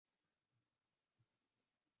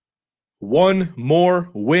One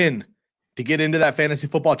more win to get into that fantasy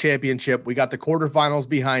football championship. We got the quarterfinals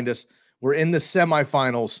behind us. We're in the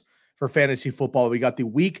semifinals for fantasy football. We got the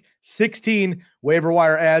week 16 waiver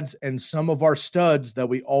wire ads, and some of our studs that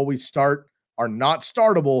we always start are not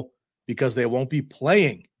startable because they won't be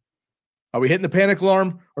playing. Are we hitting the panic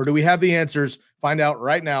alarm, or do we have the answers? Find out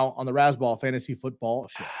right now on the Razzball Fantasy Football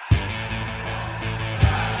Show.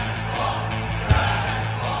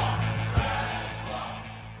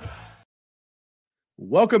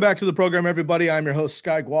 Welcome back to the program, everybody. I'm your host,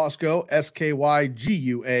 Sky Guasco,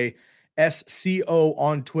 SkyGuasco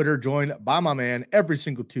on Twitter, joined by my man every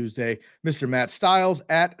single Tuesday, Mr. Matt Styles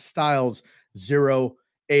at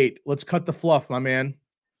Styles08. Let's cut the fluff, my man.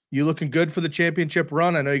 You looking good for the championship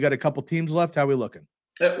run? I know you got a couple teams left. How are we looking?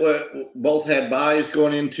 Both had buys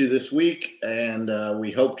going into this week, and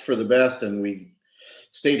we hoped for the best, and we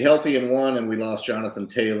stayed healthy in one, and we lost Jonathan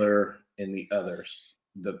Taylor in the others.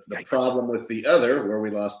 The problem with the other, where we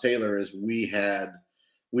lost Taylor, is we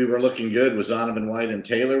were looking good with Zonovan White and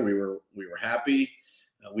Taylor. We were happy.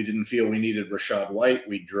 We didn't feel we needed Rashad White.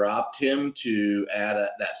 We dropped him to add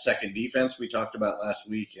that second defense we talked about last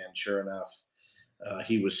week, and sure enough,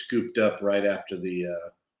 he was scooped up right after the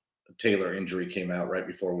Taylor injury came out, right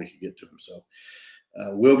before we could get to him. So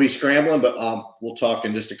we'll be scrambling, but we'll talk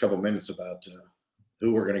in just a couple minutes about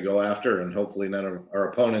who we're going to go after, and hopefully none of our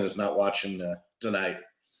opponent is not watching tonight.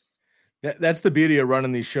 That's the beauty of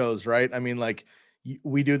running these shows, right? I mean, like,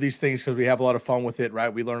 we do these things because we have a lot of fun with it,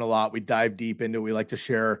 right? We learn a lot. We dive deep into it. We like to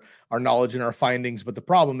share our knowledge and our findings. But the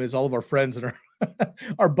problem is all of our friends and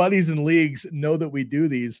our buddies in leagues know that we do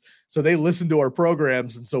these. So they listen to our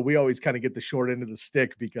programs. And so we always kind of get the short end of the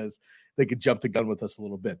stick because they could jump the gun with us a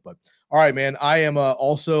little bit. But all right, man, I am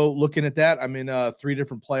also looking at that. I'm in 3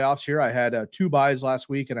 different playoffs here. I had 2 buys last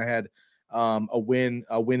week, and I had a win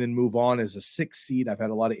and move on as a 6th seed. I've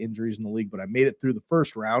had a lot of injuries in the league, but I made it through the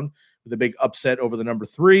first round with a big upset over the number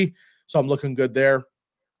 3. So I'm looking good there.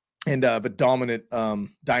 And a dominant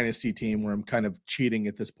dynasty team where I'm kind of cheating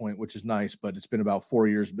at this point, which is nice, but it's been about 4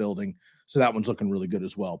 years building. So that one's looking really good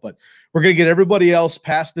as well. But we're going to get everybody else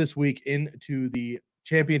past this week into the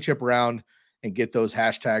championship round and get those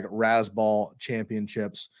hashtag Razzball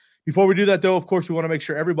championships. Before we do that, though, of course, we want to make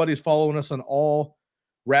sure everybody's following us on all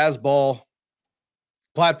Razzball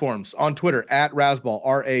platforms on Twitter at Razzball,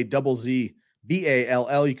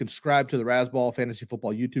 RAZZBALL. You can subscribe to the Razzball Fantasy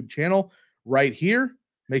Football YouTube channel right here.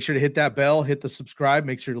 Make sure to hit that bell, hit the subscribe.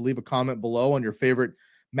 Make sure to leave a comment below on your favorite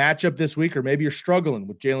matchup this week, or maybe you're struggling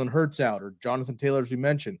with Jalen Hurts out or Jonathan Taylor, as we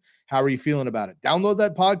mentioned. How are you feeling about it? Download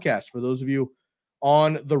that podcast. For those of you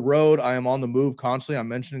on the road, I am on the move constantly. I'm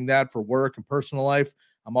mentioning that for work and personal life.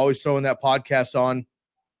 I'm always throwing that podcast on,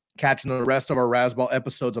 catching the rest of our Razzball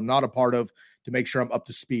episodes I'm not a part of to make sure I'm up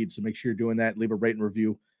to speed. So make sure you're doing that. Leave a rate and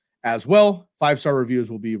review as well. 5-star reviews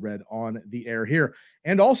will be read on the air here.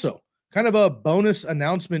 And also, kind of a bonus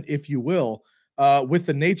announcement, if you will, with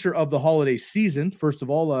the nature of the holiday season. First of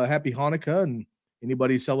all, happy Hanukkah and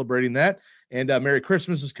anybody celebrating that. And Merry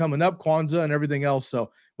Christmas is coming up, Kwanzaa and everything else.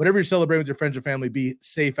 So whatever you're celebrating with your friends and family, be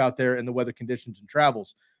safe out there in the weather conditions and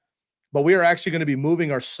travels. But we are actually going to be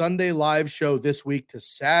moving our Sunday live show this week to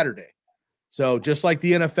Saturday. So just like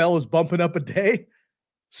the NFL is bumping up a day,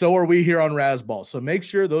 so are we here on Razzball. So make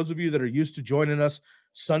sure those of you that are used to joining us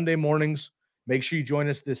Sunday mornings, make sure you join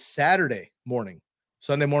us this Saturday morning.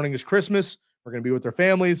 Sunday morning is Christmas. We're going to be with our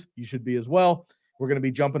families. You should be as well. We're going to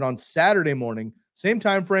be jumping on Saturday morning, same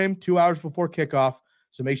time frame, 2 hours before kickoff.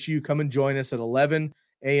 So make sure you come and join us at 11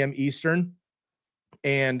 a.m. Eastern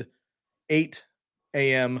and 8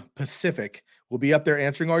 a.m. Pacific. We'll be up there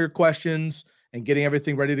answering all your questions and getting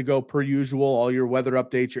everything ready to go per usual, all your weather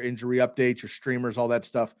updates, your injury updates, your streamers, all that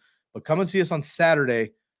stuff. But come and see us on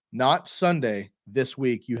Saturday, not Sunday this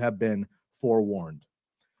week. You have been forewarned.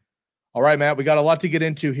 All right, Matt, we got a lot to get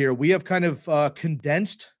into here. We have kind of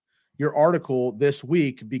condensed your article this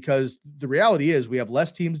week because the reality is we have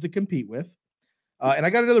less teams to compete with. And I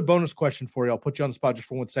got another bonus question for you. I'll put you on the spot just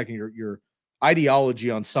for 1 second. Your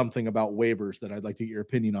ideology on something about waivers that I'd like to get your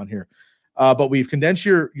opinion on here. But we've condensed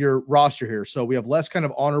your roster here. So we have less kind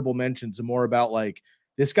of honorable mentions and more about like,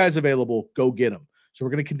 this guy's available, go get him. So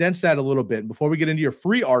we're going to condense that a little bit. And before we get into your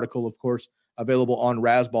free article, of course, available on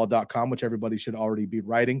razzball.com, which everybody should already be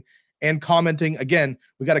writing and commenting. Again,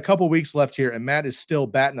 we got a couple weeks left here, and Matt is still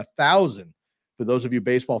batting 1,000 for those of you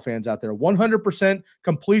baseball fans out there. 100%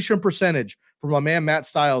 completion percentage for my man Matt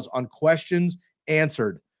Styles on questions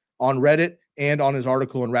answered on Reddit and on his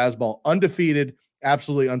article in Razzball. Undefeated,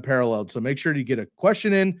 absolutely unparalleled. So make sure you get a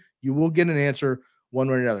question in. You will get an answer one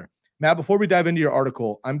way or another. Matt, before we dive into your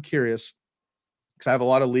article, I'm curious, because I have a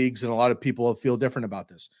lot of leagues and a lot of people feel different about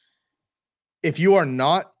this. if you are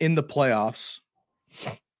not in the playoffs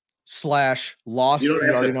 / lost, you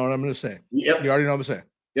already know what I'm going to say. Yep. You already know what I'm saying.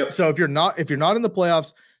 Yep. So if you're not in the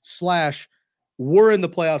playoffs / were in the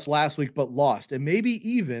playoffs last week but lost, and maybe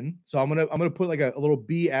even, so I'm gonna put like a little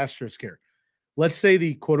B asterisk here. Let's say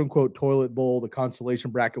the quote unquote toilet bowl, the consolation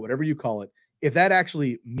bracket, whatever you call it, if that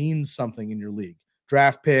actually means something in your league,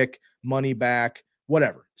 draft pick, money back,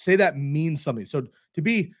 whatever, say that means something. So to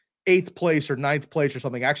be 8th place or 9th place or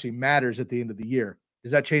something actually matters at the end of the year.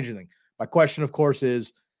 Does that change anything? My question, of course,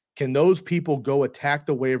 is can those people go attack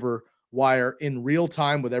the waiver wire in real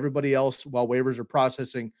time with everybody else while waivers are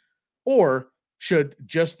processing? Or should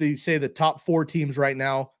just the top 4 teams right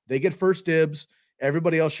now, they get first dibs?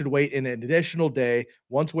 Everybody else should wait in an additional day.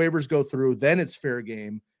 Once waivers go through, then it's fair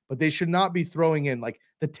game. But they should not be throwing in, like,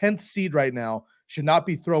 the 10th seed right now should not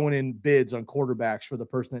be throwing in bids on quarterbacks for the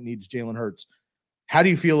person that needs Jalen Hurts. How do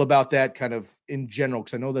you feel about that kind of in general?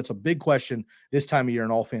 Because I know that's a big question this time of year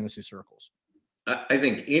in all fantasy circles. I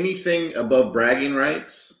think anything above bragging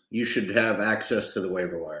rights, you should have access to the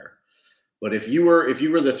waiver wire. But if you were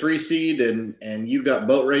the 3 seed and you got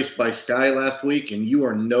boat raced by Sky last week and you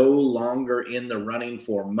are no longer in the running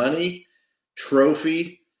for money,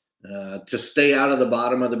 trophy, to stay out of the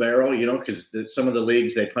bottom of the barrel, because some of the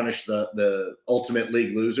leagues, they punish the ultimate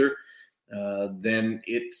league loser, then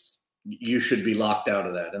you should be locked out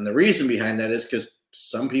of that. And the reason behind that is because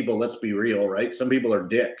some people, let's be real, right? Some people are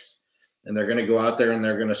dicks, and they're going to go out there and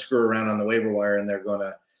they're going to screw around on the waiver wire, and they're going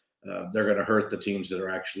to hurt the teams that are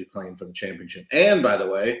actually playing for the championship. And by the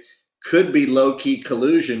way, could be low-key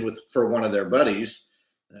collusion for one of their buddies.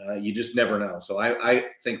 You just never know. So I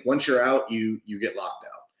think once you're out, you get locked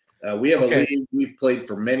out. We have a league we've played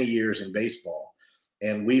for many years in baseball,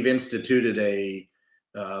 and we've instituted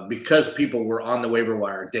because people were on the waiver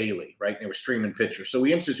wire daily, right? They were streaming pitchers. So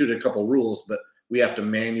we instituted a couple rules, but we have to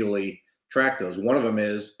manually track those. One of them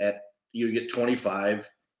is you get 25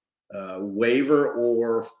 waiver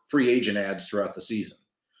or free agent ads throughout the season.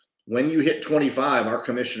 When you hit 25, our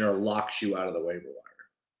commissioner locks you out of the waiver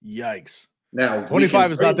wire. Yikes. Now,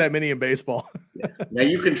 25 is not that many in baseball. Yeah. Now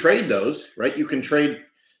you can trade those, right? You can trade.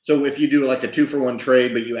 So if you do like a 2-for-1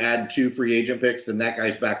 trade, but you add 2 free agent picks, then that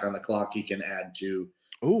guy's back on the clock. He can add 2.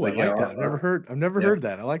 Oh, I like that. I've never heard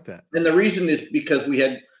that. I like that. And the reason is because we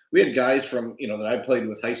had guys from, that I played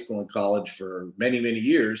with high school and college for many, many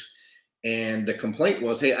years. And the complaint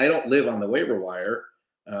was, hey, I don't live on the waiver wire.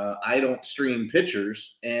 I don't stream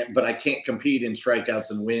pitchers, but I can't compete in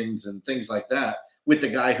strikeouts and wins and things like that with the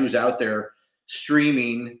guy who's out there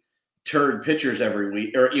streaming turd pitchers every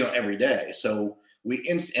week or, every day. So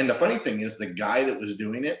and the funny thing is the guy that was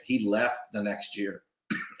doing it, he left the next year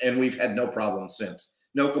and we've had no problems since.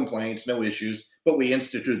 No complaints, no issues, but we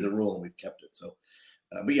instituted the rule and we've kept it. So,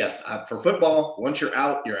 but yes, for football, once you're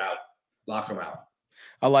out, you're out. Lock them out.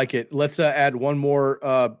 I like it. Let's add one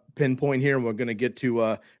more pinpoint here, and we're going to get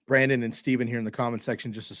to Brandon and Steven here in the comment section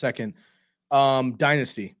in just a second.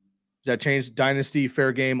 Dynasty. Does that change? Dynasty,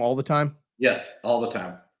 fair game all the time? Yes, all the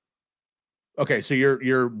time. Okay, so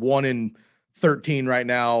you're 1 in 13 right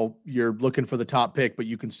now. You're looking for the top pick, but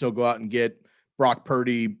you can still go out and get Brock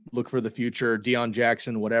Purdy, look for the future, Deion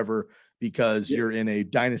Jackson, whatever, because you're in a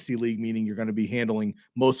dynasty league, meaning you're going to be handling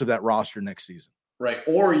most of that roster next season. Right.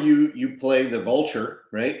 Or you play the vulture,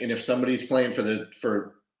 right? And if somebody's playing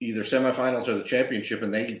for either semifinals or the championship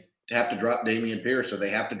and they have to drop Dameon Pierce or they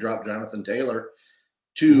have to drop Jonathan Taylor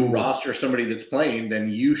to roster somebody that's playing,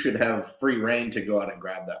 then you should have free reign to go out and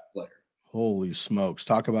grab that player. Holy smokes.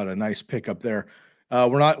 Talk about a nice pickup there.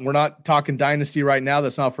 We're not talking dynasty right now.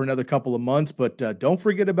 That's not for another couple of months, but don't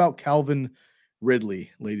forget about Calvin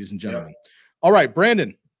Ridley, ladies and gentlemen. Yeah. All right,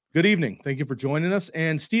 Brandon. Good evening. Thank you for joining us.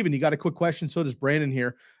 And Steven, you got a quick question. So does Brandon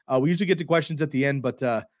here. We usually get to questions at the end, but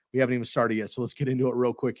we haven't even started yet. So let's get into it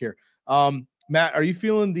real quick here. Matt, are you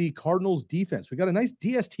feeling the Cardinals defense? We got a nice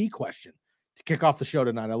DST question to kick off the show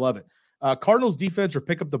tonight. I love it. Cardinals defense or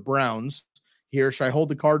pick up the Browns here. Should I hold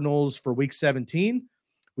the Cardinals for week 17?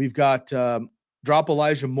 We've got drop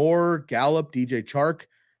Elijah Moore, Gallup, DJ Chark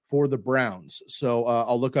for the Browns. So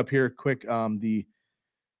I'll look up here quick the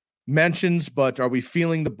mentions, but are we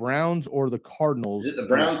feeling the Browns or the Cardinals? Is it the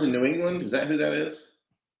Browns in New England? Is that who that is?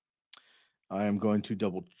 I am going to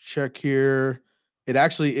double check here. It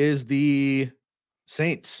actually is the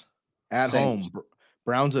Saints at home.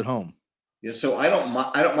 Browns at home. Yeah, so I don't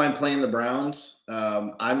mind playing the Browns.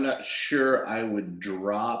 I'm not sure I would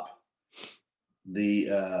drop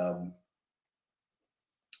the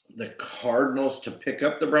Cardinals to pick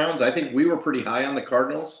up the Browns. I think we were pretty high on the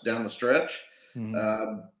Cardinals down the stretch.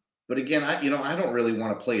 Mm-hmm. But again, I don't really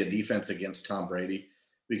want to play a defense against Tom Brady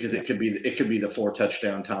because it could be the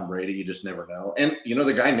 4-touchdown Tom Brady. You just never know. And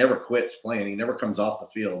the guy never quits playing. He never comes off the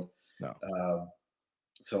field. No.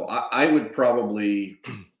 So I would probably,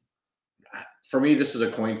 for me, this is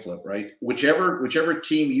a coin flip, right? Whichever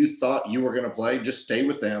team you thought you were going to play, just stay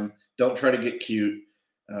with them. Don't try to get cute.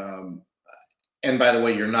 And by the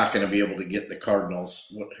way, you're not going to be able to get the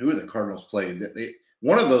Cardinals. Who are the Cardinals played?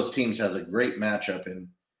 One of those teams has a great matchup in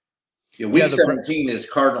week 17 is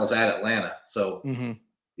Cardinals at Atlanta. So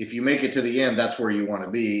if you make it to the end, that's where you want to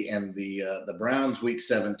be. And the Browns week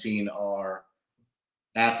 17 are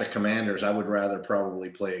at the Commanders. I would rather probably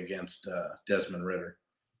play against Desmond Ridder.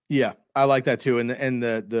 Yeah, I like that too. And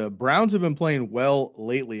the Browns have been playing well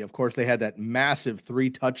lately. Of course, they had that massive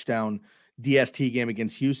 3-touchdown DST game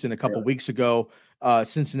against Houston a couple weeks ago.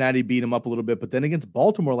 Cincinnati beat them up a little bit, but then against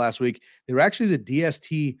Baltimore last week, they were actually the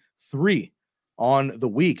DST 3 on the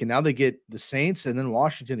week, and now they get the Saints and then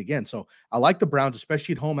Washington again. So I like the Browns,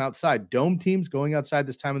 especially at home outside. Dome teams going outside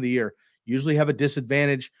this time of the year usually have a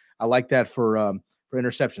disadvantage. I like that for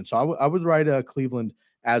interception. So I would write Cleveland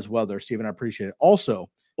as well there, Steven. I appreciate it. Also,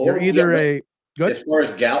 you're either as far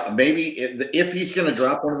as Gallup, maybe if he's going to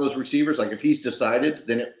drop one of those receivers, like if he's decided,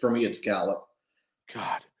 then for me it's Gallup.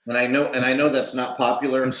 God. And I know that's not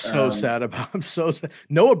popular. I'm so sad.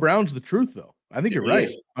 Noah Brown's the truth, though. I think you're right.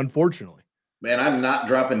 Unfortunately, man, I'm not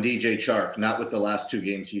dropping DJ Chark. Not with the last 2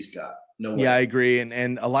 games he's got. No way. Yeah, I agree.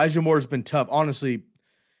 And Elijah Moore's been tough. Honestly,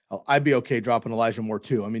 I'd be okay dropping Elijah Moore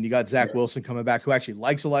too. I mean, you got Zach Wilson coming back, who actually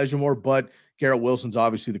likes Elijah Moore, but Garrett Wilson's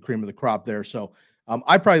obviously the cream of the crop there. So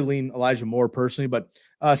I probably lean Elijah Moore personally. But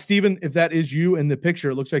Steven, if that is you in the picture,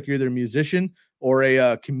 it looks like you're either a musician or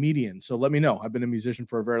a comedian. So let me know. I've been a musician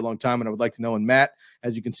for a very long time, and I would like to know. And Matt,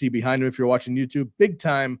 as you can see behind him, if you're watching YouTube, big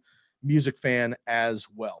time music fan as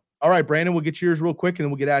well. All right, Brandon, we'll get yours real quick, and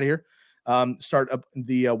then we'll get out of here. Start up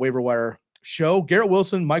the waiver wire show. Garrett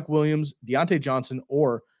Wilson, Mike Williams, Deontay Johnson,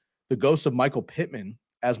 or the ghost of Michael Pittman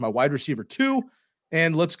as my wide receiver 2.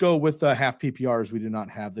 And let's go with half PPR, as we do not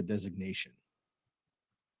have the designation.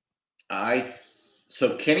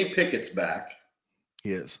 So Kenny Pickett's back.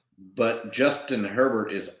 He is. But Justin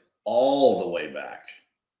Herbert is all the way back.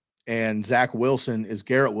 And Zach Wilson is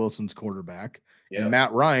Garrett Wilson's quarterback. Yep. And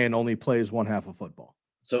Matt Ryan only plays one half of football.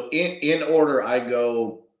 So in order, I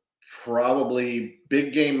go probably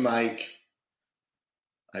Big Game Mike.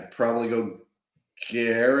 I probably go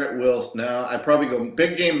Garrett Wilson. No, I probably go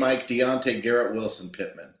Big Game Mike, Deontay, Garrett Wilson,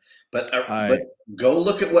 Pittman. But go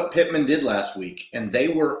look at what Pittman did last week, and they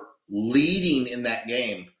were leading in that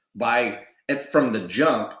game from the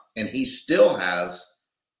jump, and he still has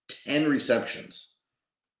 10 receptions.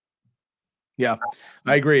 Yeah,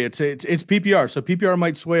 I agree. It's PPR, so PPR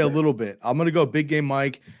might sway a little bit. I'm going to go Big Game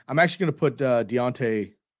Mike. I'm actually going to put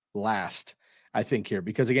Deontay last, I think, here,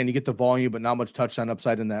 because again, you get the volume, but not much touchdown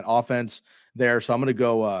upside in that offense there. So I'm going to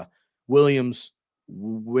go Williams,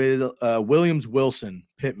 Wilson,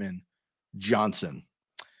 Pittman, Johnson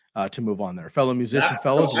to move on there. Fellow musician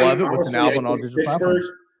fellows love it with an album on digital platforms.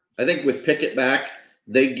 I think with Pickett back,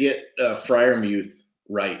 they get Freiermuth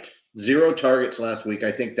right. 0 targets last week.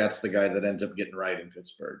 I think that's the guy that ends up getting right in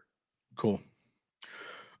Pittsburgh. Cool.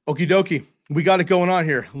 Okie dokie. We got it going on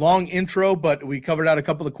here. Long intro, but we covered out a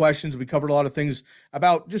couple of questions. We covered a lot of things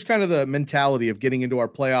about just kind of the mentality of getting into our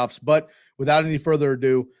playoffs. But without any further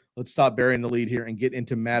ado, let's stop burying the lead here and get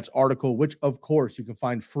into Matt's article, which, of course, you can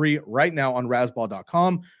find free right now on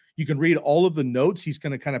razzball.com. You can read all of the notes. He's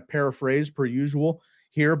going to kind of paraphrase per usual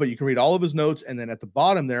here, but you can read all of his notes. And then at the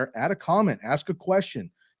bottom there, add a comment, ask a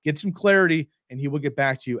question, get some clarity, and he will get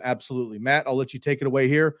back to you. Absolutely. Matt, I'll let you take it away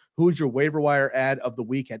here. Who is your waiver wire ad of the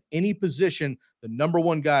week at any position, the number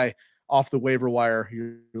one guy off the waiver wire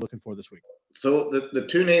you're looking for this week? So the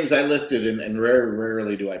 2 names I listed, and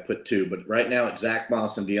rarely do I put 2, but right now it's Zach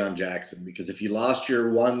Moss and Deion Jackson, because if you lost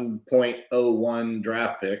your 1.01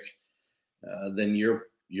 draft pick, then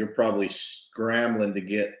you're probably scrambling to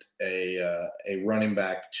get a running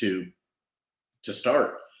back to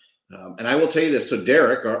start. And I will tell you this. So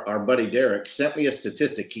Derek, our buddy Derek, sent me a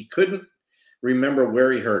statistic. He couldn't remember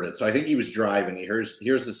where he heard it. So I think he was driving. Here's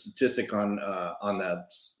the statistic on the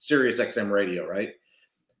Sirius XM radio, right?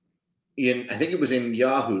 I think it was in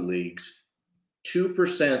Yahoo leagues,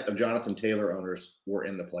 2% of Jonathan Taylor owners were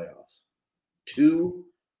in the playoffs.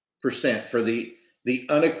 2% for the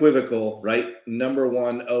unequivocal, right, number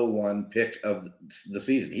 101 pick of the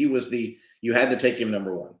season. He was you had to take him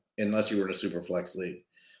number 1 unless you were in a super flex league.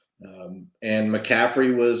 And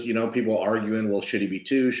McCaffrey was, people arguing, well, should he be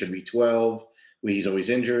 2? Should he be 12? Well, he's always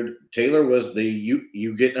injured. Taylor was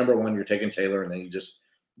you get number 1, you're taking Taylor, and then you just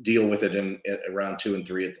deal with it in round 2 and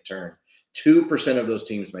 3 at the turn. 2% of those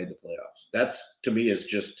teams made the playoffs. That's, to me, is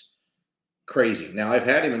just crazy. Now, I've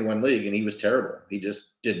had him in one league, and he was terrible. He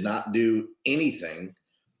just did not do anything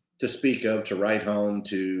to speak of, to write home,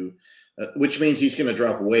 to which means he's going to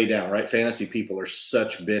drop way down, right? Fantasy people are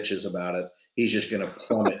such bitches about it. He's just going to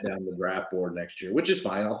plummet down the draft board next year, which is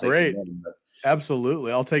fine. I'll take him in, but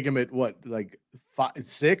absolutely. I'll take him at what, like 5,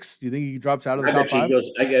 6? Do you think he drops out of the I top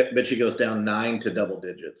bet 5? bet he goes down 9 to double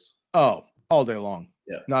digits. Oh, all day long.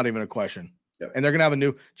 Yeah, not even a question. Yep. And they're gonna have a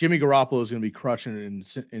new Jimmy Garoppolo is going to be crushing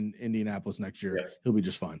it in Indianapolis next year. Yep. He'll be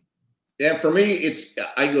just fine. Yeah, for me,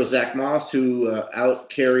 I go Zach Moss, who out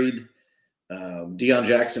carried Deion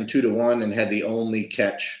Jackson 2-1 and had the only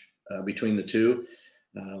catch between the two.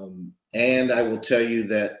 And I will tell you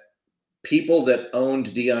that people that owned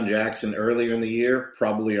Deion Jackson earlier in the year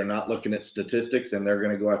probably are not looking at statistics, and they're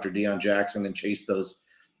going to go after Deion Jackson and chase those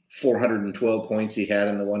 412 points he had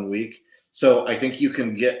in the 1 week. So I think you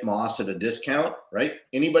can get Moss at a discount, right?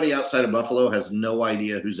 Anybody outside of Buffalo has no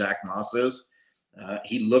idea who Zach Moss is.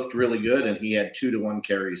 He looked really good, and he had 2-1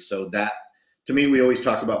 carries. So that, to me, we always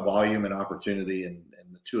talk about volume and opportunity, and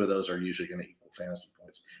the two of those are usually going to equal fantasy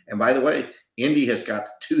points. And by the way, Indy has got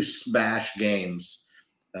 2 smash games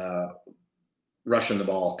rushing the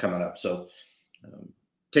ball coming up. So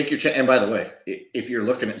take your chance. And by the way, if you're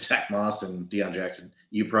looking at Zach Moss and Deion Jackson,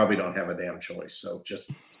 you probably don't have a damn choice. So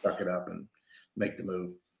just suck it up and make the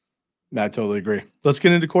move. I totally agree. Let's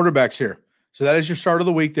get into quarterbacks here. So that is your start of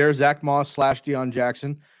the week there, Zach Moss / Deion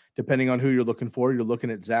Jackson. Depending on who you're looking for, you're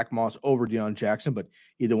looking at Zach Moss over Deion Jackson, but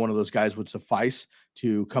either one of those guys would suffice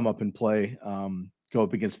to come up and play, go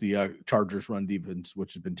up against the Chargers run defense,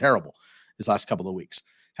 which has been terrible this last couple of weeks.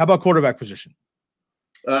 How about quarterback position?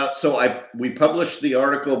 So we published the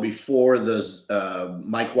article before the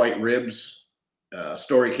Mike White ribs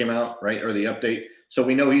story came out, right, or the update. So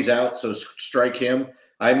we know he's out, so strike him.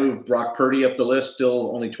 I moved Brock Purdy up the list,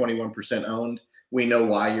 still only 21% owned. We know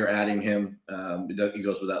why you're adding him. It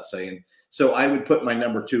goes without saying. So I would put my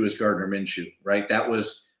number 2 as Gardner Minshew, right? That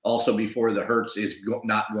was also before the Hurts is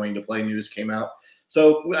not going to play news came out.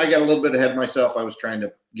 So I got a little bit ahead of myself. I was trying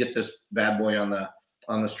to get this bad boy on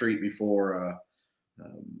the street before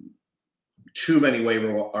too many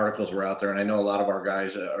waiver articles were out there. And I know a lot of our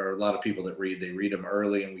guys or a lot of people that they read them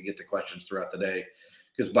early, and we get the questions throughout the day.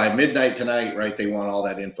 Because by midnight tonight, right, they want all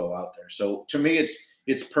that info out there. So to me,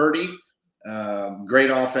 it's Purdy. Great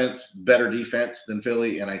offense, better defense than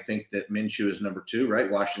Philly, and I think that Minshew is number 2,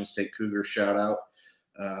 right? Washington State Cougars, shout out.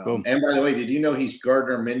 And by the way, did you know he's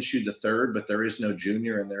Gardner Minshew the 3rd, but there is no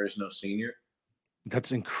junior and there is no senior?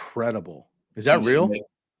 That's incredible. Is that real?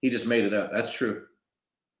 He just made it up. That's true.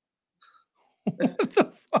 What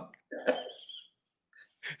the fuck?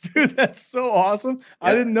 Dude, that's so awesome. Yeah.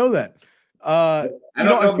 I didn't know that. I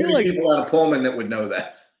don't know many like people out of Pullman that would know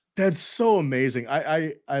that. That's so amazing.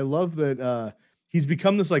 I love that he's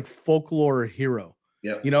become this like folklore hero.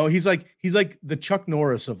 Yeah. You know, he's like the Chuck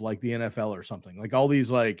Norris of like the NFL or something. Like all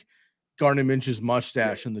these like Gardner Minshew's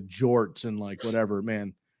mustache and the jorts and like whatever,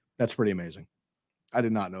 man. That's pretty amazing. I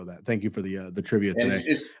did not know that. Thank you for the trivia today.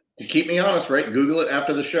 Just to keep me honest, right? Google it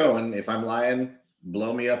after the show, and if I'm lying,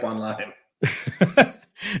 blow me up online.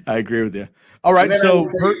 I agree with you. All right, so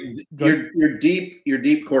your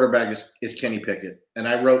deep quarterback is Kenny Pickett, and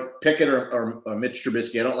I wrote Pickett or Mitch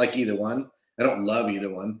Trubisky. I don't like either one. I don't love either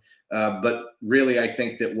one, but really, I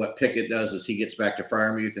think that what Pickett does is he gets back to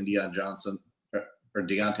Freiermuth and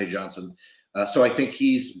Deontay Johnson. So I think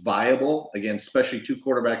he's viable again, especially 2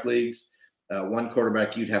 quarterback leagues. 1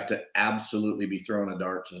 quarterback, you'd have to absolutely be throwing a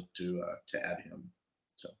dart to add him.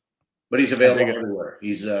 So, but he's available everywhere.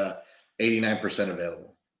 He's 89%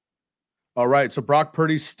 available. All right. So Brock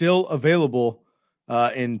Purdy's still available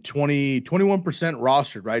in 21%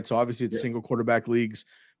 rostered, right? So obviously it's single quarterback leagues,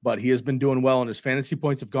 but he has been doing well, and his fantasy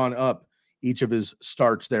points have gone up. Each of his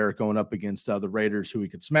starts there going up against the Raiders, who he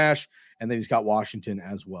could smash, and then he's got Washington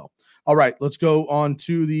as well. All right, let's go on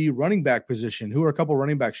to the running back position. Who are a couple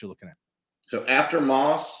running backs you're looking at? So after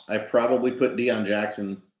Moss, I probably put Deion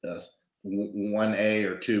Jackson 1A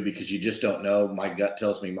or 2 because you just don't know. My gut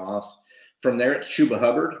tells me Moss. From there, it's Chuba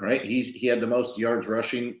Hubbard, right? He had the most yards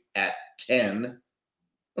rushing at 10.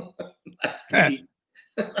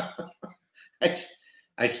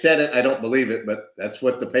 I said it. I don't believe it, but that's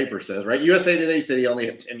what the paper says, right? USA Today said he only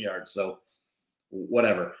had 10 yards, so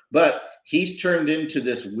whatever. But he's turned into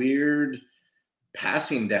this weird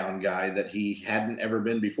passing down guy that he hadn't ever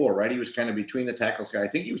been before, right? He was kind of between the tackles guy. I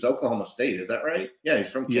think he was Oklahoma State. Is that right? Yeah, he's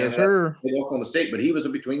from Canada, yes, sir. Oklahoma State, but he was a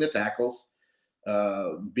between the tackles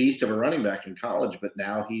beast of a running back in college, but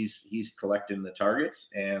now he's collecting the targets.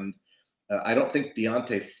 And I don't think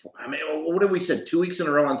Deontay, I mean, what have we said 2 weeks in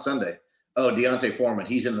a row on Sunday? Oh, Deontay Foreman.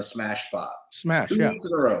 He's in the smash spot. Smash, 2 weeks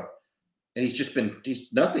in a row. And he's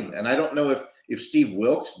nothing. And I don't know if Steve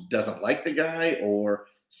Wilkes doesn't like the guy or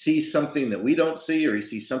sees something that we don't see, or he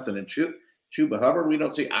sees something in Chuba Hubbard we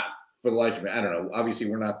don't see. For the life of me, I don't know. Obviously,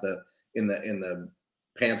 we're not in the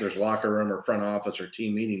Panthers locker room or front office or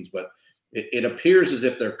team meetings, but it appears as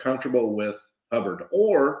if they're comfortable with Hubbard,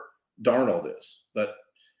 or Darnold is. But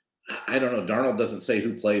I don't know. Darnold doesn't say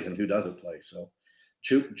who plays and who doesn't play. So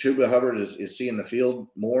Chuba Hubbard is seeing the field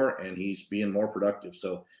more, and he's being more productive.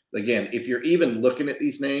 So again, if you're even looking at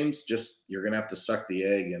these names, you're going to have to suck the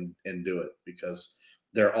egg and do it, because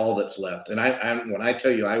they're all that's left. And when I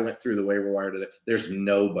tell you I went through the waiver wire today, there's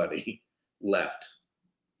nobody left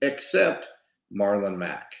except Marlon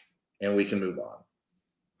Mack, and we can move on.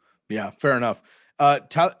 Yeah, fair enough.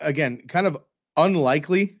 Again, kind of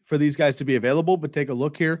unlikely for these guys to be available, but take a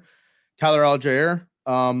look here. Tyler Algier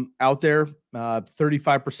out there, 35%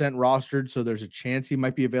 rostered, so there's a chance he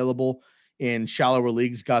might be available in shallower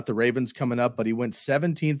leagues. Got the Ravens coming up, but he went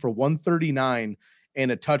 17 for 139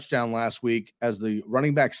 and a touchdown last week as the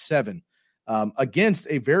running back 7 against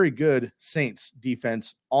a very good Saints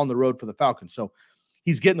defense on the road for the Falcons. So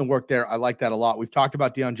he's getting the work there. I like that a lot. We've talked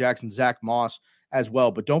about Deion Jackson, Zach Moss as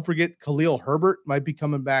well, but don't forget Khalil Herbert might be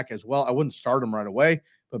coming back as well. I wouldn't start him right away,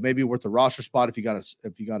 but maybe worth a roster spot if you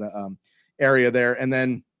got a area there. And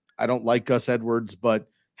then I don't like Gus Edwards, but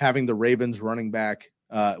having the Ravens running back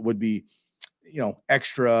would be,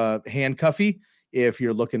 extra handcuffy if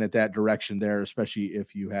you're looking at that direction there, especially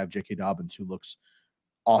if you have J.K. Dobbins, who looks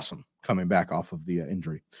awesome coming back off of the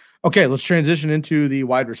injury. Okay, let's transition into the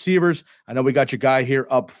wide receivers. I know we got your guy here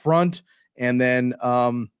up front, and then,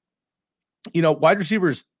 wide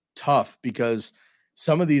receivers tough because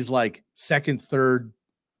some of these like second, third,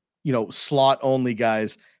 slot only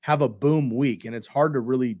guys have a boom week, and it's hard to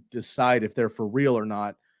really decide if they're for real or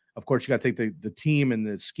not. Of course, you got to take the team and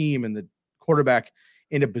the scheme and the quarterback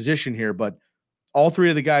into position here, but all three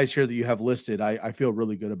of the guys here that you have listed, I feel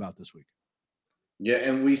really good about this week. Yeah,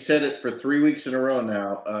 and we said it for 3 weeks in a row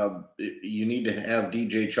now. You need to have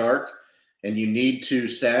DJ Chark, and you need to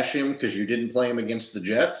stash him because you didn't play him against the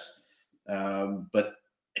Jets. But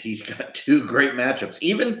he's got 2 great matchups.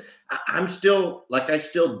 Even I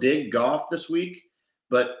still dig Goff this week,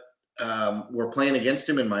 but we're playing against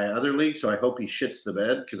him in my other league, so I hope he shits the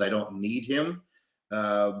bed because I don't need him.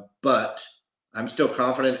 But I'm still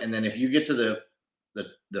confident. And then if you get to the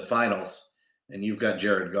finals and you've got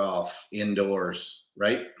Jared Goff indoors,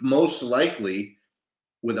 right? Most likely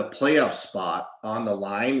with a playoff spot on the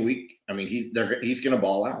line, he's going to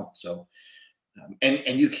ball out. So,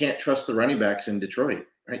 and you can't trust the running backs in Detroit,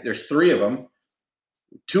 right? There's 3 of them.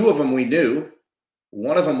 2 of them we knew.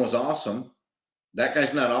 One of them was awesome. That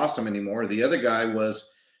guy's not awesome anymore. The other guy was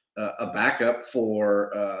a backup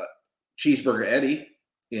for Cheeseburger Eddie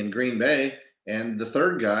in Green Bay. And the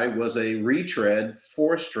third guy was a retread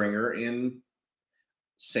 4-stringer in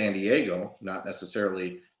San Diego, not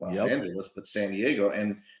necessarily Los Angeles, but San Diego.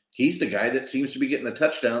 And he's the guy that seems to be getting the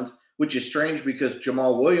touchdowns, which is strange because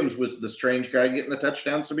Jamal Williams was the strange guy getting the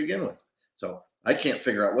touchdowns to begin with. So I can't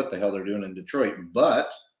figure out what the hell they're doing in Detroit,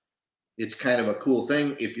 but it's kind of a cool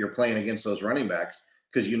thing if you're playing against those running backs,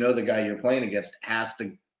 because the guy you're playing against has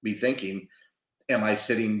to be thinking, am I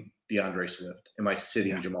sitting DeAndre Swift? Am I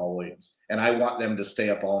sitting Jamal Williams? And I want them to stay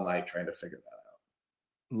up all night trying to figure that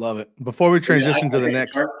out. Love it. Before we transition to the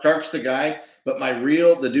next. Chark's the guy, but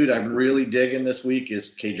the dude I'm really digging this week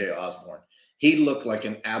is KJ Osborne. He looked like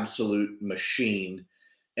an absolute machine.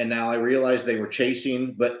 And now I realize they were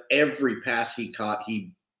chasing, but every pass he caught,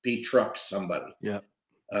 he trucked somebody. Yeah.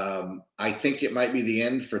 I think it might be the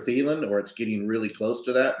end for Thielen, or it's getting really close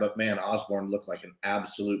to that. But man, Osborne looked like an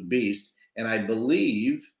absolute beast. And I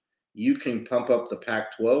believe you can pump up the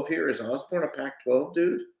Pac-12 here. Is Osborne a Pac-12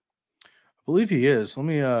 dude? I believe he is. Let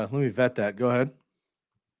me vet that. Go ahead.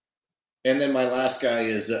 And then my last guy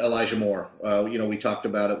is Elijah Moore. We talked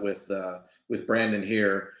about it with Brandon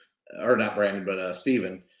here, or not Brandon, but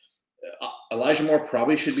Steven. Elijah Moore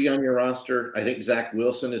probably should be on your roster. I think Zach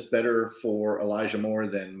Wilson is better for Elijah Moore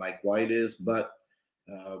than Mike White is, but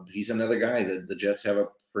he's another guy that the Jets have a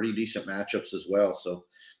pretty decent matchups as well. So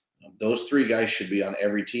those 3 guys should be on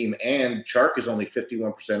every team. And Chark is only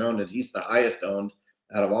 51% owned, and he's the highest owned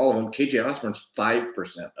out of all of them. KJ Osborne's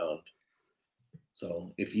 5% owned.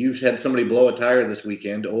 So if you had somebody blow a tire this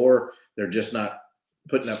weekend, or they're just not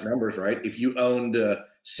putting up numbers right, if you owned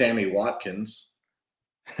Sammy Watkins,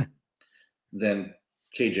 then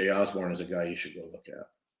KJ Osborne is a guy you should go look at.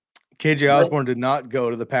 KJ Osborne did not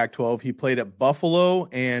go to the Pac-12. He played at Buffalo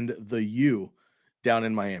and the U down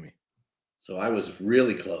in Miami. So I was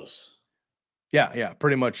really close. Yeah,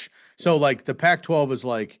 pretty much. So like the Pac-12 is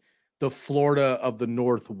like the Florida of the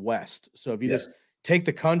Northwest. So if you just take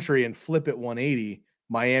the country and flip it 180,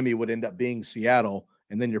 Miami would end up being Seattle,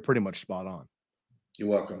 and then you're pretty much spot on. You're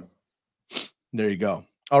welcome. There you go.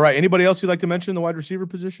 All right. Anybody else you'd like to mention the wide receiver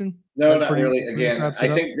position? No, not really. Again, I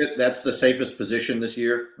think that's the safest position this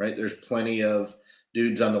year, right? There's plenty of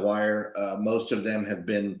dudes on the wire. Most of them have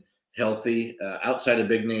been healthy. Outside of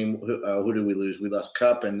big name, who did we lose? We lost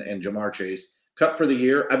Cup and Jamar Chase. Cup for the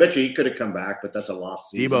year. I bet you he could have come back, but that's a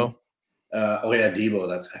lost season. Debo.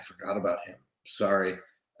 Debo. I forgot about him. Sorry.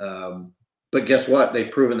 But guess what? They've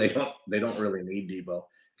proven they don't really need Debo,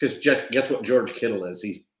 because just guess what George Kittle is?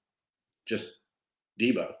 He's just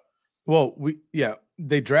Debo. Well,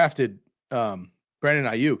 they drafted Brandon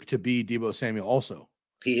Ayuk to be Debo Samuel also.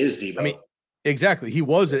 He is Debo. I mean, exactly. He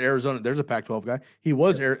was at Arizona. There's a Pac-12 guy. He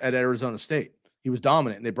was at Arizona State. He was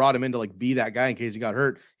dominant, and they brought him in to like be that guy in case he got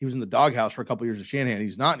hurt. He was in the doghouse for a couple of years with Shanahan.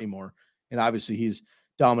 He's not anymore, and obviously he's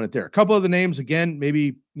dominant there. A couple of the names, again,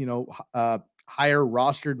 maybe higher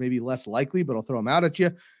rostered, maybe less likely, but I'll throw them out at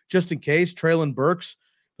you just in case. Treylon Burks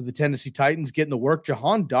for the Tennessee Titans getting the work.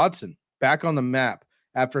 Jahan Dotson back on the map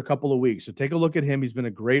after a couple of weeks. So take a look at him. He's been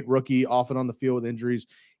a great rookie off and on the field with injuries.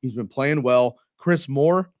 He's been playing well. Chris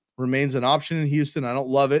Moore remains an option in Houston. I don't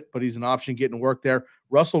love it, but he's an option getting work there.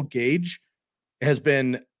 Russell Gage has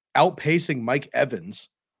been outpacing Mike Evans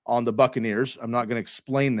on the Buccaneers. I'm not going to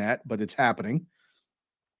explain that, but it's happening.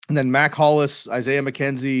 And then Mac Hollis, Isaiah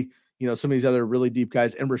McKenzie, some of these other really deep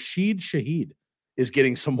guys. And Rashid Shaheed is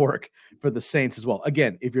getting some work for the Saints as well.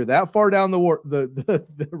 Again, if you're that far down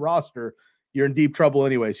the roster, you're in deep trouble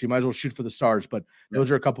anyway, so you might as well shoot for the stars. But those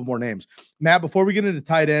are a couple more names. Matt, before we get into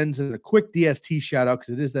tight ends and a quick DST shout out,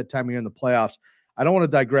 because it is that time of year in the playoffs, I don't want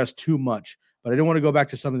to digress too much, but I do want to go back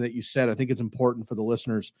to something that you said. I think it's important for the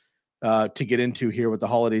listeners to get into here with the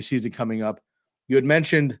holiday season coming up. You had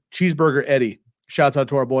mentioned Cheeseburger Eddie. Shouts out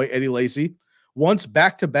to our boy Eddie Lacy. Once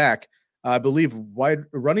back-to-back, I believe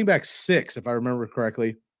running back 6, if I remember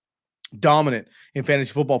correctly, dominant in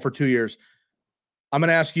fantasy football for 2 years. I'm going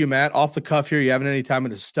to ask you, Matt, off the cuff here. You haven't any time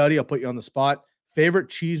to study. I'll put you on the spot. Favorite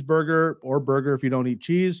cheeseburger or burger if you don't eat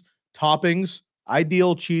cheese, toppings,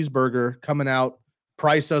 ideal cheeseburger coming out.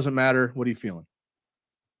 Price doesn't matter. What are you feeling?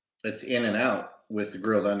 It's In-N-Out with the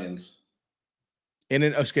grilled onions.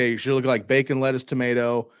 Okay, you should look like bacon, lettuce,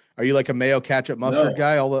 tomato. Are you like a mayo, ketchup, mustard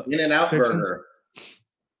guy? All the In-N-Out burger.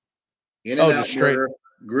 In-N-Out burger,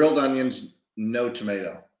 grilled onions, no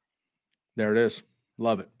tomato. There it is.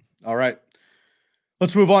 Love it. All right.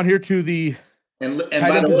 Let's move on here to the and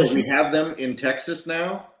by the way, we have them in Texas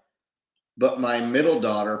now, but my middle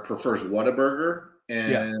daughter prefers Whataburger,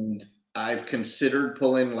 and I've considered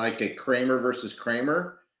pulling like a Kramer versus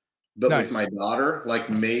Kramer, but with my daughter, like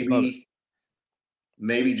maybe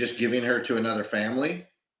just giving her to another family,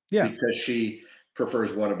 because she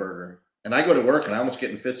prefers Whataburger. And I go to work and I almost get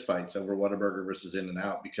in fist fights over Whataburger versus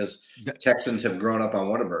In-N-Out because Texans have grown up on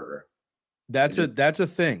Whataburger. That's a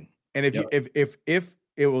thing. And if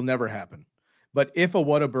it will never happen, but if a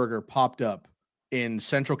Whataburger popped up in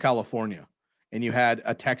Central California and you had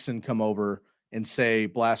a Texan come over and say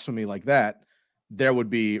blasphemy like that, there would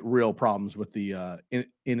be real problems with the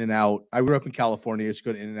In-N-Out. I grew up in California. I used to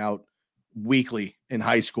go to In-N-Out weekly in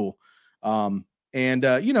high school. The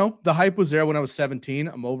hype was there when I was 17.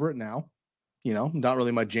 I'm over it now. Not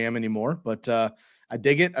really my jam anymore, but I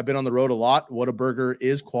dig it. I've been on the road a lot. Whataburger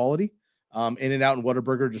is quality. In-N-Out and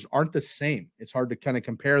Whataburger just aren't the same. It's hard to kind of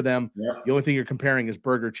compare them. The only thing you're comparing is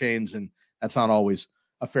burger chains, and that's not always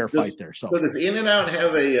a fair fight there. So does In-N-Out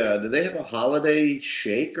have do they have a holiday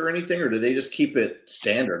shake or anything, or do they just keep it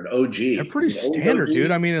standard? OG. They're pretty standard,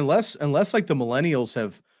 dude. I mean, unless like the millennials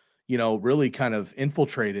have, really kind of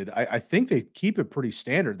infiltrated, I think they keep it pretty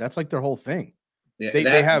standard. That's like their whole thing. Yeah,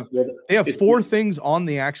 they have 4 things on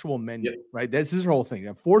the actual menu, right? This is their whole thing. They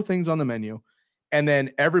have 4 things on the menu. And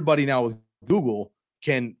then everybody now with Google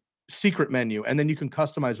can secret menu, and then you can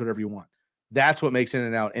customize whatever you want. That's what makes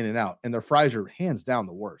In-N-Out In-N-Out. And their fries are hands down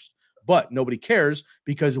the worst. But nobody cares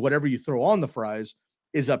because whatever you throw on the fries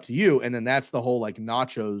is up to you. And then that's the whole like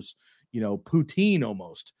nachos, poutine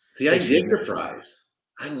almost. See, I dig the fries.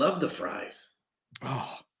 I love the fries.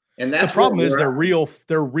 Oh, and that's the problem is they're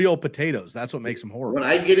real potatoes. That's what makes them horrible. When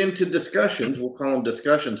I get into discussions, we'll call them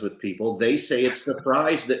discussions with people, they say it's the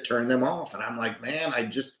fries that turn them off. And I'm like, man, I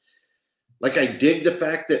dig the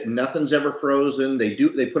fact that nothing's ever frozen. They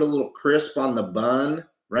put a little crisp on the bun,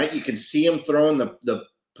 right? You can see them throwing the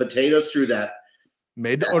potatoes through that.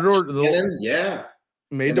 Made to order.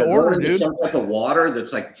 Made to order, dude. Some type of water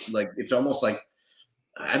that's like it's almost like,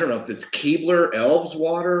 I don't know if it's Keebler Elves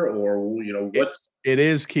water or what's it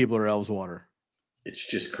is Keebler Elves water. It's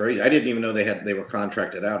just crazy. I didn't even know they were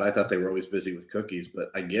contracted out. I thought they were always busy with cookies,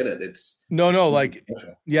 but I get it. It's No, like,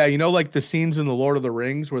 special. yeah, like the scenes in the Lord of the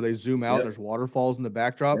Rings where they zoom out Yep. and there's waterfalls in the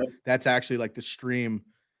backdrop. Yep. That's actually like the stream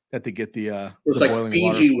that they get It was the like boiling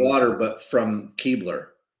water Fiji from. water, but from Keebler.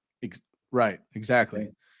 Right, exactly. Yeah.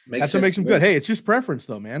 Makes That's what sense makes to them me. good. Hey, it's just preference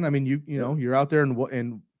though, man. I mean, you Yeah. know, you're out there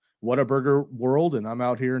in Whataburger world, and I'm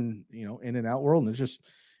out here in in and out world, and it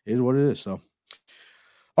is what it is. So,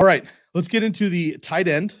 all right, let's get into the tight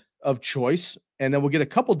end of choice, and then we'll get a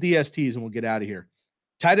couple DSTs, and we'll get out of here.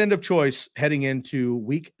 Tight end of choice heading into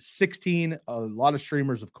week 16. A lot of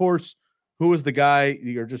streamers, of course. Who is the guy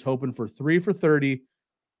you're just hoping for 3 for 30,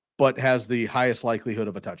 but has the highest likelihood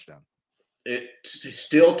of a touchdown? It's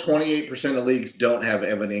still 28% of leagues don't have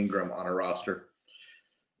Evan Ingram on a roster.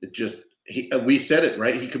 It just we said it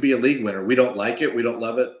right. He could be a league winner. We don't like it. We don't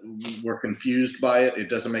love it. We're confused by it. It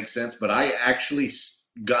doesn't make sense. But I actually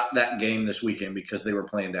got that game this weekend because they were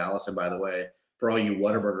playing Dallas. And by the way, for all you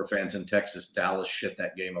Whataburger fans in Texas, Dallas shit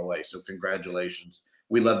that game away. So congratulations.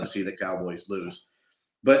 We love to see the Cowboys lose.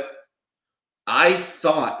 But I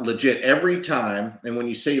thought legit every time, and when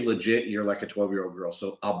you say legit, you're like a 12-year-old girl.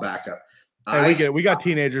 So I'll back up. Hey, we got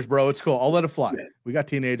teenagers, bro. It's cool. I'll let it fly. Yeah. We got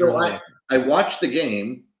teenagers. So I watched the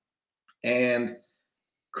game, and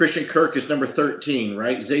Christian Kirk is number 13,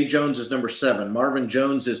 right? Zay Jones is number 7. Marvin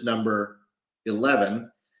Jones is number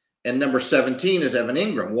 11. And number 17 is Evan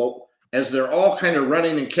Ingram. Well, as they're all kind of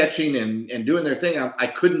running and catching and doing their thing, I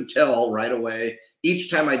couldn't tell right away. Each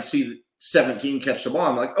time I'd see 17 catch the ball,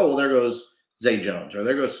 I'm like, oh, well, there goes Zay Jones, or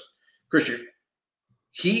there goes Christian.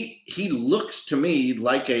 He looks to me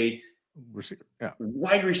like a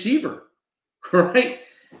wide receiver, right?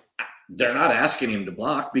 They're not asking him to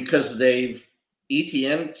block because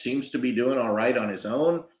ETN seems to be doing all right on his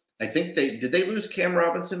own. I think did they lose Cam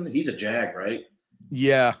Robinson? He's a Jag, right?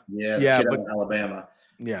 Yeah. The kid out of Alabama.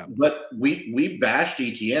 Yeah. But we bashed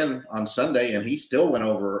ETN on Sunday, and he still went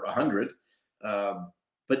over 100.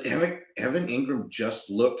 But Evan Ingram just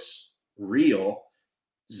looks real.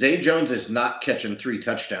 Zay Jones is not catching 3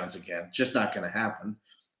 touchdowns again. It's just not going to happen.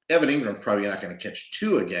 Evan Ingram's probably not going to catch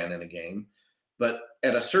 2 again in a game. But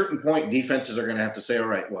at a certain point, defenses are going to have to say, all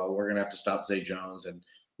right, well, we're going to have to stop Zay Jones. And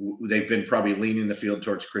they've been probably leaning the field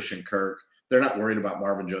towards Christian Kirk. They're not worried about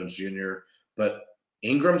Marvin Jones Jr., but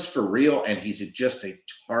Ingram's for real, and he's just a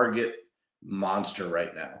target monster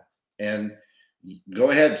right now. And go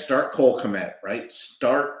ahead, start Cole Kmet, right?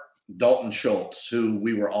 Start Dalton Schultz, who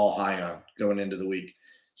we were all high on going into the week.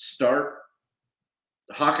 Start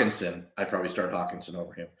Hawkinson. I'd probably start Hawkinson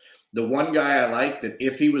over him. The one guy I like that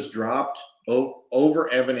if he was dropped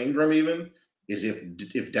over Evan Ingram even is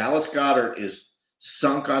if Dallas Goedert is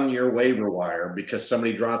sunk on your waiver wire because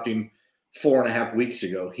somebody dropped him 4.5 weeks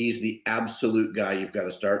ago, he's the absolute guy you've got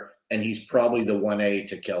to start, and he's probably the 1A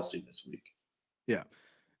to Kelsey this week. Yeah,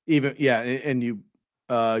 and you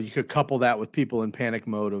could couple that with people in panic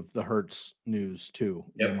mode of the Hurts news too.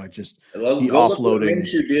 Yep. They might just be offloading. Look what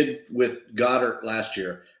Minshew did with Goddard last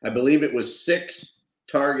year. I believe it was 6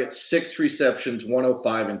 targets, 6 receptions,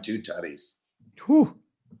 105, and 2 tutties. Whew.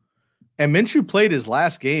 And Minshew played his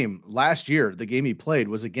last game last year. The game he played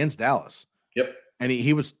was against Dallas. Yep. And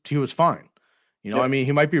he was fine. Yep. I mean,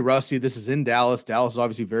 he might be rusty. This is in Dallas. Dallas is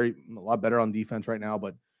obviously a lot better on defense right now,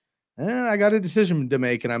 but I got a decision to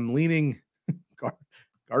make, and I'm leaning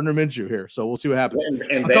Gardner Minshew here. So we'll see what happens.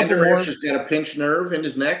 And Vander Esch has got a pinched nerve in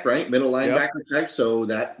his neck, right? Middle linebacker type. So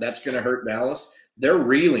that's going to hurt Dallas. They're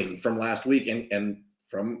reeling from last week, and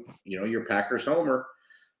from your Packers homer,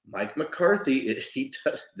 Mike McCarthy.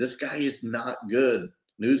 This guy is not good.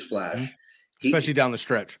 Newsflash. Mm-hmm. Especially down the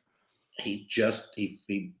stretch. He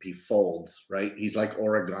folds, right? He's like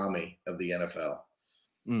origami of the NFL.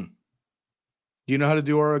 Do you know how to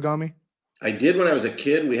do origami? I did when I was a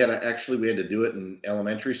kid. We had to do it in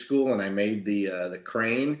elementary school, and I made the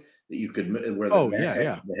crane that you could where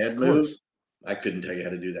the head moves. I couldn't tell you how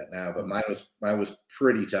to do that now, but mine was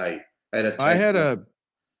pretty tight.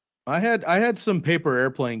 I had some paper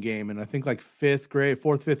airplane game, and I think like 5th grade,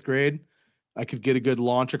 I could get a good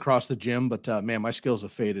launch across the gym, but man, my skills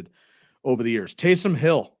have faded over the years. Taysom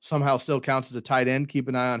Hill somehow still counts as a tight end. Keep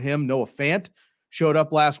an eye on him. Noah Fant showed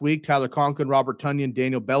up last week. Tyler Conklin, Robert Tonyan,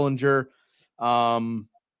 Daniel Bellinger,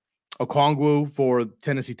 Okongwu for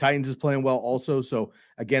Tennessee Titans is playing well also. So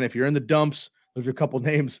again, if you're in the dumps, those are a couple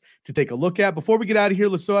names to take a look at. Before we get out of here,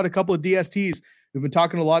 let's throw out a couple of DSTs. We've been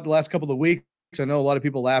talking a lot the last couple of weeks. I know a lot of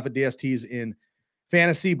people laugh at DSTs in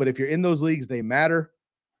fantasy, but if you're in those leagues, they matter.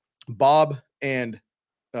 Bob and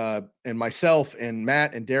myself and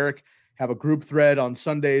Matt and Derek have a group thread on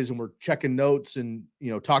Sundays, and we're checking notes and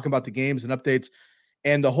talking about the games and updates.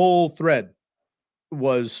 And the whole thread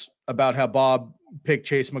was about how Bob picked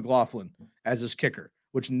Chase McLaughlin as his kicker,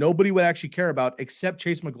 which nobody would actually care about except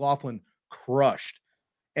Chase McLaughlin crushed.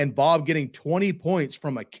 And Bob getting 20 points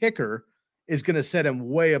from a kicker is going to set him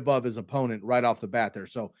way above his opponent right off the bat there.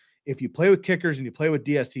 So if you play with kickers and you play with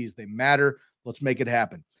DSTs, they matter. Let's make it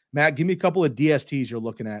happen. Matt, give me a couple of DSTs you're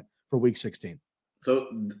looking at for week 16. So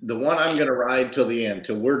the one I'm going to ride till the end,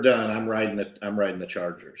 till we're done, I'm riding the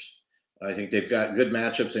Chargers. I think they've got good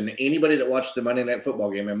matchups, and anybody that watched the Monday Night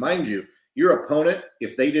Football game, and mind you, your opponent,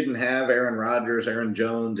 if they didn't have Aaron Rodgers, Aaron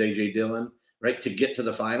Jones, A.J. Dillon, right, to get to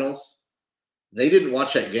the finals, they didn't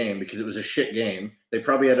watch that game because it was a shit game. They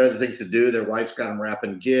probably had other things to do. Their wife's got them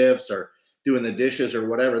wrapping gifts or doing the dishes or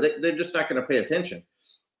whatever. They're just not going to pay attention.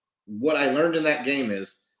 What I learned in that game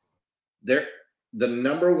is the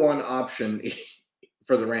number one option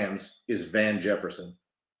for the Rams is Van Jefferson.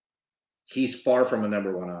 He's far from a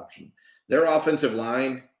number one option. Their offensive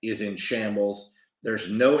line is in shambles. There's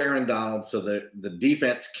no Aaron Donald, so the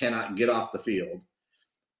defense cannot get off the field.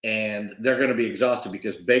 And they're going to be exhausted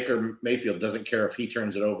because Baker Mayfield doesn't care if he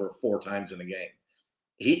turns it over 4 times in a game.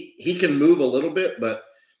 He can move a little bit, but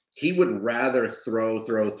he would rather throw,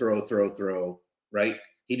 right?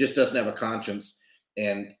 He just doesn't have a conscience.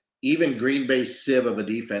 And even Green Bay's sieve of a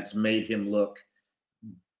defense made him look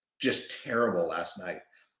just terrible last night.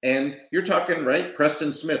 And you're talking, right,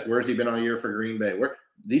 Preston Smith, where's he been all year for Green Bay?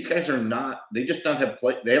 These guys are not – they just don't have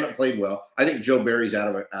 – they haven't played well. I think Joe Barry's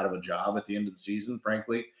out of a job at the end of the season,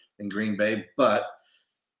 frankly, in Green Bay. But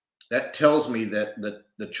that tells me that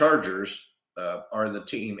the Chargers are the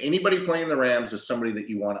team. Anybody playing the Rams is somebody that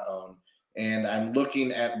you want to own. And I'm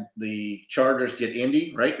looking at the Chargers get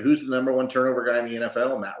Indy, right? Who's the number one turnover guy in the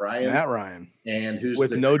NFL? Matt Ryan. And who's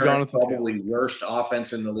with no Jonathan probably Taylor. Worst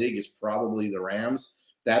offense in the league is probably the Rams.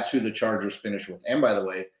 That's who the Chargers finish with. And by the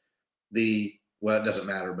way, it doesn't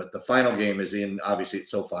matter, but the final game is obviously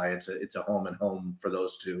it's SoFi. It's a home and home for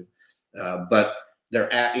those two. But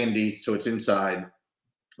they're at Indy, so it's inside.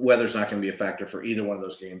 Weather's not going to be a factor for either one of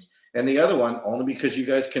those games. And the other one, only because you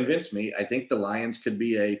guys convinced me, I think the Lions could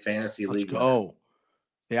be a fantasy league. Oh,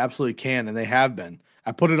 they absolutely can, and they have been.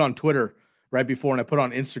 I put it on Twitter right before, and I put it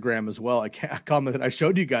on Instagram as well. I commented. I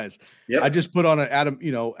showed you guys. Yep. I just put on Adam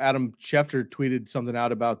Schefter tweeted something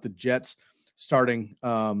out about the Jets starting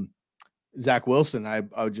Zach Wilson.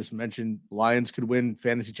 I just mentioned Lions could win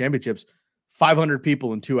fantasy championships. 500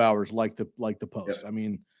 people in 2 hours like the post. Yep. I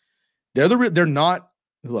mean, they're not.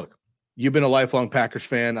 Look, you've been a lifelong Packers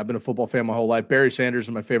fan. I've been a football fan my whole life. Barry Sanders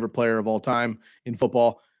is my favorite player of all time in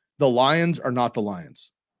football. The Lions are not the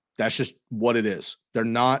Lions. That's just what it is. They're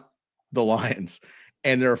not the Lions,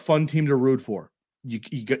 and they're a fun team to root for. You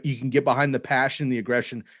can get behind the passion, the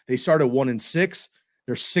aggression. They started 1-6.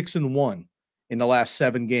 They're 6-1 in the last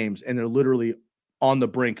 7 games, and they're literally on the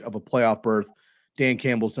brink of a playoff berth. Dan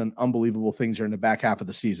Campbell's done unbelievable things here in the back half of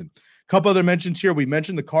the season. A couple other mentions here. We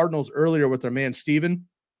mentioned the Cardinals earlier with their man Steven.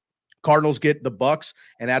 Cardinals get the Bucks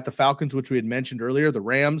and at the Falcons, which we had mentioned earlier. The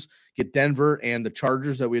Rams get Denver and the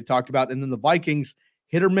Chargers that we had talked about. And then the Vikings,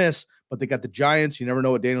 hit or miss, but they got the Giants. You never know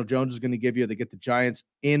what Daniel Jones is going to give you. They get the Giants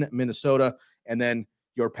in Minnesota. And then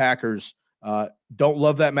your Packers don't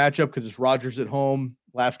love that matchup because it's Rodgers at home,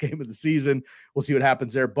 last game of the season. We'll see what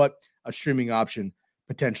happens there, but a streaming option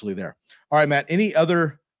potentially there. All right, Matt, any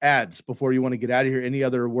other ads before you want to get out of here? Any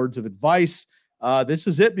other words of advice? This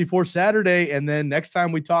is it before Saturday. And then next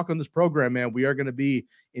time we talk on this program, man, we are going to be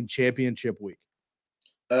in championship week.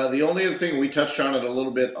 The only other thing we touched on it a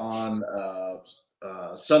little bit on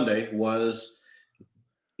Sunday was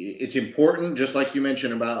it's important, just like you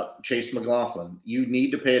mentioned about Chase McLaughlin, you need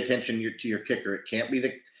to pay attention to your kicker.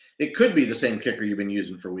 It could be the same kicker you've been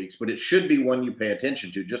using for weeks, but it should be one you pay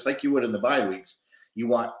attention to, just like you would in the bye weeks. You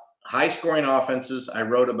want high scoring offenses. I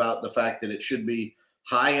wrote about the fact that it should be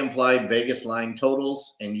high implied Vegas line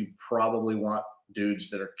totals, and you probably want dudes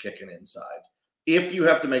that are kicking inside if you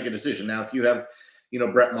have to make a decision. Now, if you have,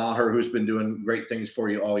 Brett Maher, who's been doing great things for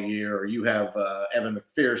you all year, or you have Evan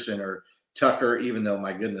McPherson or Tucker, even though,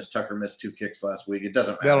 my goodness, Tucker missed 2 kicks last week. It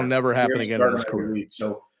doesn't matter. That'll never happen again in his career.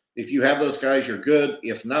 So if you have those guys, you're good.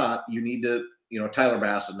 If not, you need to, Tyler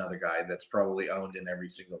Bass, another guy that's probably owned in every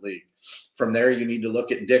single league. From there, you need to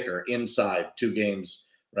look at Dicker inside 2 games.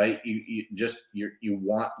 Right, you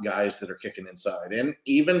want guys that are kicking inside, and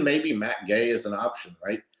even maybe Matt Gay is an option,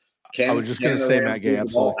 right? I was just going to say Matt Gay.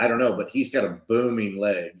 Absolutely, I don't know, but he's got a booming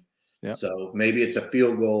leg. Yep. So maybe it's a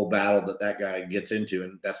field goal battle that guy gets into,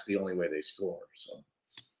 and that's the only way they score. So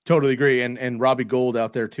totally agree, and Robbie Gould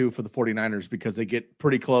out there too for the 49ers because they get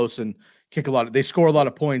pretty close and kick a lot. They score a lot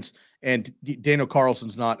of points, and Daniel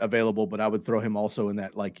Carlson's not available, but I would throw him also in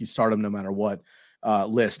that, like, you start him no matter what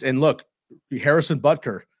list. And look, Harrison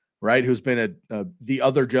Butker, right, who's been the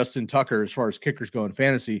other Justin Tucker as far as kickers go in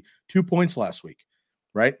fantasy, 2 points last week,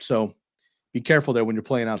 right? So be careful there when you're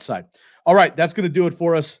playing outside. All right, that's going to do it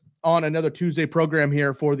for us on another Tuesday program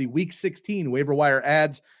here for the Week 16 waiver wire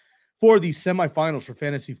ads for the semifinals for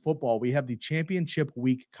fantasy football. We have the championship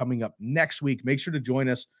week coming up next week. Make sure to join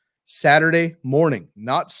us Saturday morning,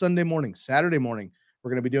 not Sunday morning, Saturday morning.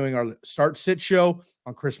 We're going to be doing our start sit show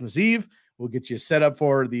on Christmas Eve. We'll get you set up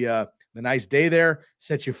for the nice day there,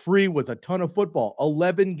 set you free with a ton of football,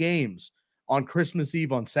 11 games on Christmas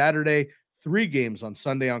Eve on Saturday, 3 games on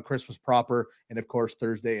Sunday on Christmas proper, and of course,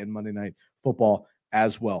 Thursday and Monday night football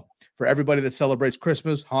as well. For everybody that celebrates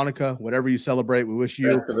Christmas, Hanukkah, whatever you celebrate, we wish you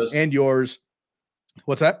Festivus. And yours.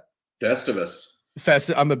 What's that? Festivus.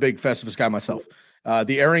 I'm a big Festivus guy myself.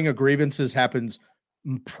 The airing of grievances happens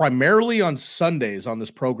primarily on Sundays on this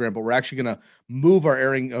program, but we're actually going to move our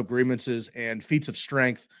airing of grievances and feats of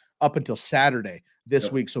strength up until Saturday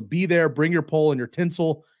this week. So be there, bring your pole and your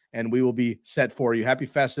tinsel, and we will be set for you. Happy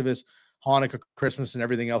Festivus, Hanukkah, Christmas, and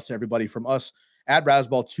everything else to everybody from us at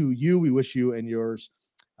Razzball to you. We wish you and yours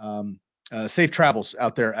safe travels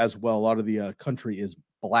out there as well. A lot of the country is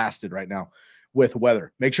blasted right now with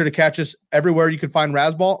weather. Make sure to catch us everywhere you can find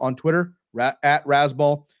Razzball, on Twitter, at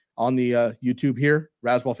Razzball, on the YouTube here,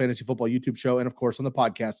 Razzball Fantasy Football YouTube show, and of course on the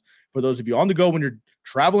podcast. For those of you on the go when you're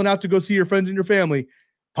traveling out to go see your friends and your family,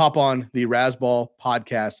 pop on the Razzball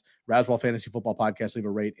podcast, Razzball Fantasy Football podcast, leave a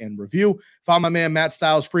rate and review. Find my man Matt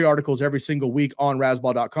Styles, free articles every single week on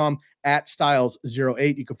Razzball.com, at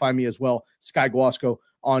Styles08. You can find me as well, Sky Guasco,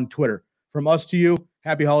 on Twitter. From us to you,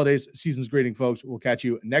 happy holidays, season's greeting, folks. We'll catch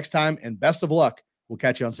you next time, and best of luck. We'll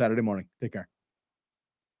catch you on Saturday morning. Take care.